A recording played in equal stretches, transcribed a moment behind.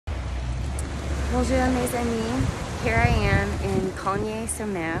Bonjour mes amis, here I am in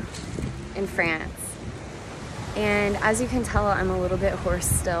Cognes-sur-Mer in France, and as you can tell, I'm a little bit hoarse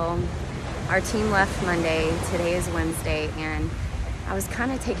still. Our team left Monday, today is Wednesday, and I was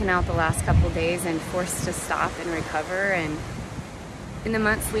kind of taken out the last couple days and forced to stop and recover. And in the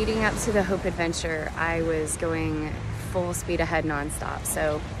months leading up to the Hope Adventure, I was going full speed ahead nonstop,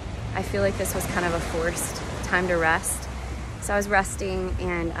 so I feel like this was kind of a forced time to rest. So I was resting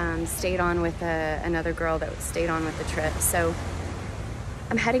and stayed on with another girl that stayed on with the trip. So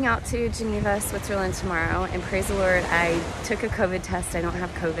I'm heading out to Geneva, Switzerland tomorrow, and praise the Lord, I took a COVID test. I don't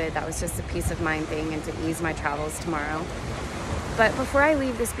have COVID. That was just a peace of mind thing and to ease my travels tomorrow. But before I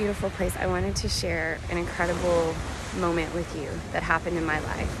leave this beautiful place, I wanted to share an incredible moment with you that happened in my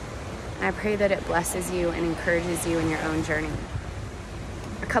life. And I pray that it blesses you and encourages you in your own journey.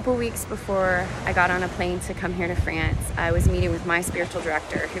 A couple weeks before I got on a plane to come here to France, I was meeting with my spiritual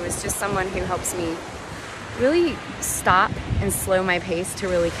director, who is just someone who helps me really stop and slow my pace to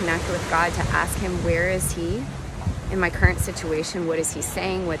really connect with God, to ask him, where is he in my current situation? What is he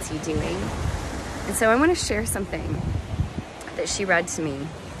saying? What's he doing? And so I want to share something that she read to me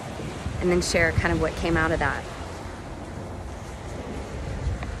and then share kind of what came out of that.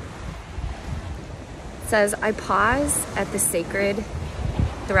 It says, I pause at the sacred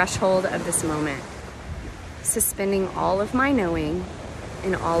threshold of this moment, suspending all of my knowing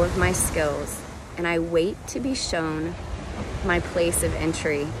and all of my skills, and I wait to be shown my place of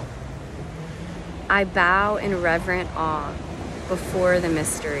entry. I bow in reverent awe before the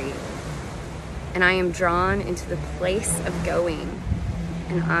mystery, and I am drawn into the place of going,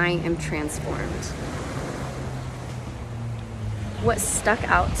 and I am transformed. What stuck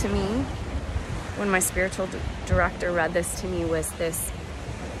out to me when my spiritual director read this to me was this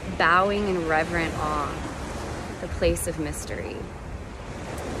bowing in reverent awe, the place of mystery.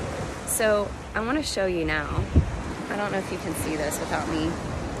 So I want to show you now. I don't know if you can see this without me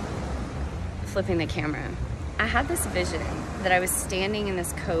flipping the camera. I had this vision that I was standing in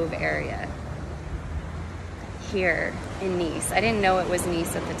this cove area here in Nice. I didn't know it was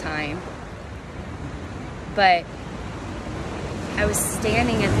Nice at the time, but I was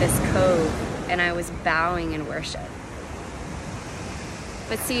standing at this cove and I was bowing in worship.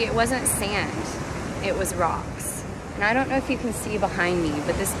 But see, it wasn't sand, it was rocks. And I don't know if you can see behind me,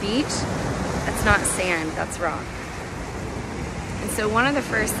 but this beach, that's not sand, that's rock. And so one of the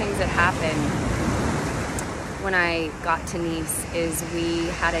first things that happened when I got to Nice is we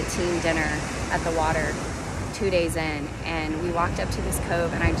had a team dinner at the water 2 days in, and we walked up to this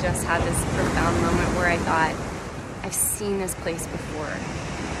cove, and I just had this profound moment where I thought, I've seen this place before.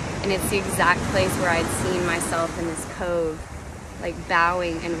 And it's the exact place where I'd seen myself in this cove, like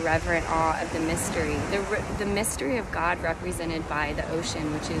bowing in reverent awe of the mystery. The mystery of God represented by the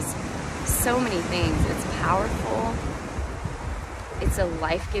ocean, which is so many things. It's powerful, it's a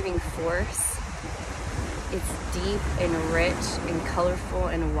life-giving force, it's deep and rich and colorful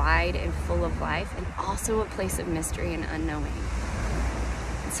and wide and full of life, and also a place of mystery and unknowing.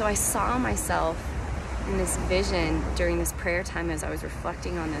 And so I saw myself in this vision during this prayer time as I was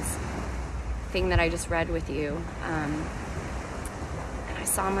reflecting on this thing that I just read with you. I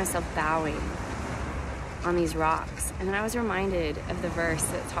saw myself bowing on these rocks, and then I was reminded of the verse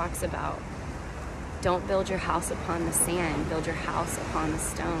that talks about, don't build your house upon the sand, build your house upon the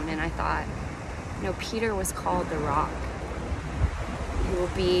stone. And I thought, you know, Peter was called the rock. He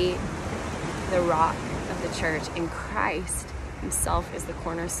will be the rock of the church, and Christ himself is the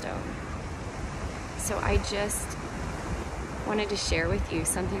cornerstone. So I just wanted to share with you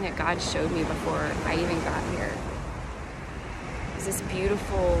something that God showed me before I even got here. This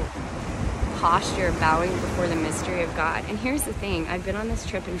beautiful posture of bowing before the mystery of God. And here's the thing, I've been on this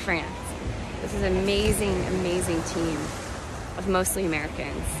trip in France. This is an amazing, amazing team of mostly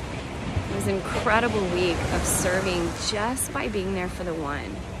Americans. It was an incredible week of serving just by being there for the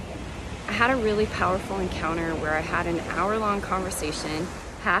one. I had a really powerful encounter where I had an hour-long conversation,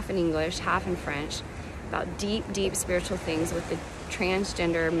 half in English, half in French, about deep, deep spiritual things with the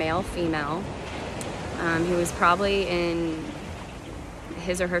transgender male-female who was probably in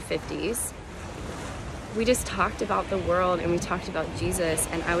his or her 50s. We just talked about the world and we talked about Jesus,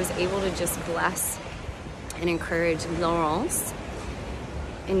 and I was able to just bless and encourage Laurence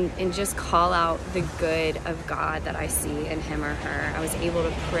and just call out the good of God that I see in him or her. I was able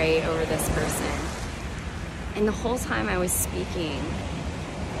to pray over this person. And the whole time I was speaking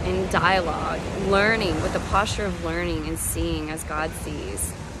in dialogue, learning with the posture of learning and seeing as God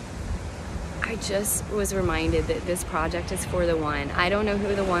sees, I just was reminded that this project is for the one. I don't know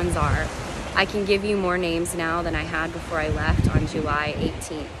who the ones are. I can give you more names now than I had before I left on July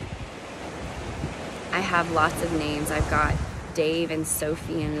 18th. I have lots of names. I've got Dave and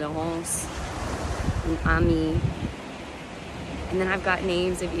Sophie and Laurence and Ami. And then I've got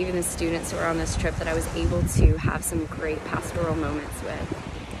names of even the students who are on this trip that I was able to have some great pastoral moments with.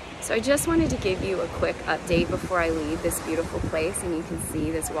 So I just wanted to give you a quick update before I leave this beautiful place, and you can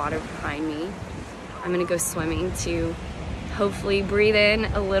see this water behind me. I'm gonna go swimming to hopefully breathe in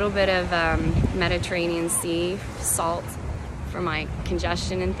a little bit of Mediterranean Sea salt for my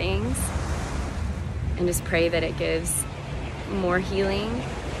congestion and things, and just pray that it gives more healing.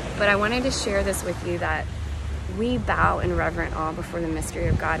 But I wanted to share this with you, that we bow in reverent awe before the mystery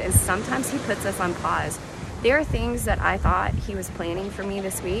of God, and sometimes He puts us on pause. There are things that I thought He was planning for me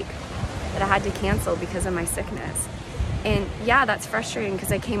this week that I had to cancel because of my sickness. And yeah, that's frustrating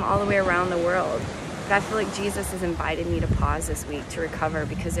because I came all the way around the world. But I feel like Jesus has invited me to pause this week to recover,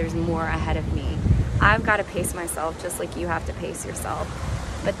 because there's more ahead of me. I've got to pace myself just like you have to pace yourself.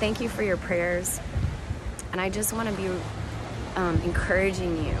 But thank you for your prayers. And I just want to be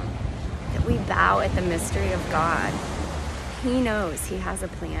encouraging you that we bow at the mystery of God. He knows He has a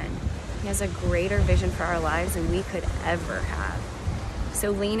plan. He has a greater vision for our lives than we could ever have. So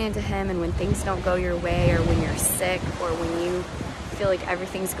lean into Him, and when things don't go your way, or when you're sick, or when you feel like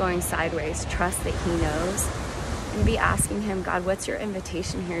everything's going sideways, trust that He knows, and be asking Him, God, what's your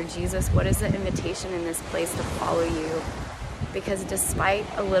invitation here? Jesus, what is the invitation in this place to follow you? Because despite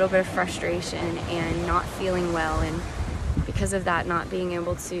a little bit of frustration and not feeling well, and because of that, not being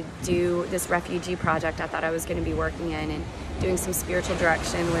able to do this refugee project I thought I was going to be working in, and doing some spiritual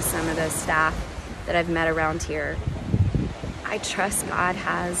direction with some of the staff that I've met around here, I trust God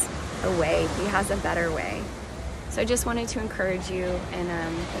has a way. He has a better way. So I just wanted to encourage you, and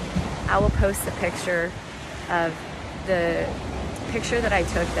I will post the picture of the picture that I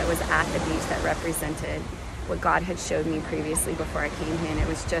took that was at the beach that represented what God had showed me previously before I came here. And it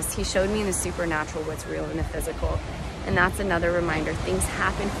was just, He showed me in the supernatural what's real in the physical. And that's another reminder. Things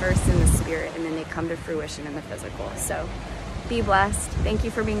happen first in the spirit, and then they come to fruition in the physical. So be blessed. Thank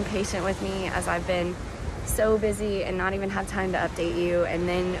you for being patient with me as I've been so busy and not even had time to update you, and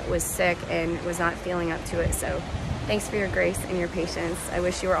then was sick and was not feeling up to it. So thanks for your grace and your patience. I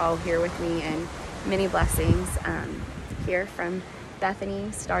wish you were all here with me, and many blessings here from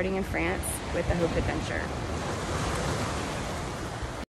Bethany, starting in France with the Hope Adventure.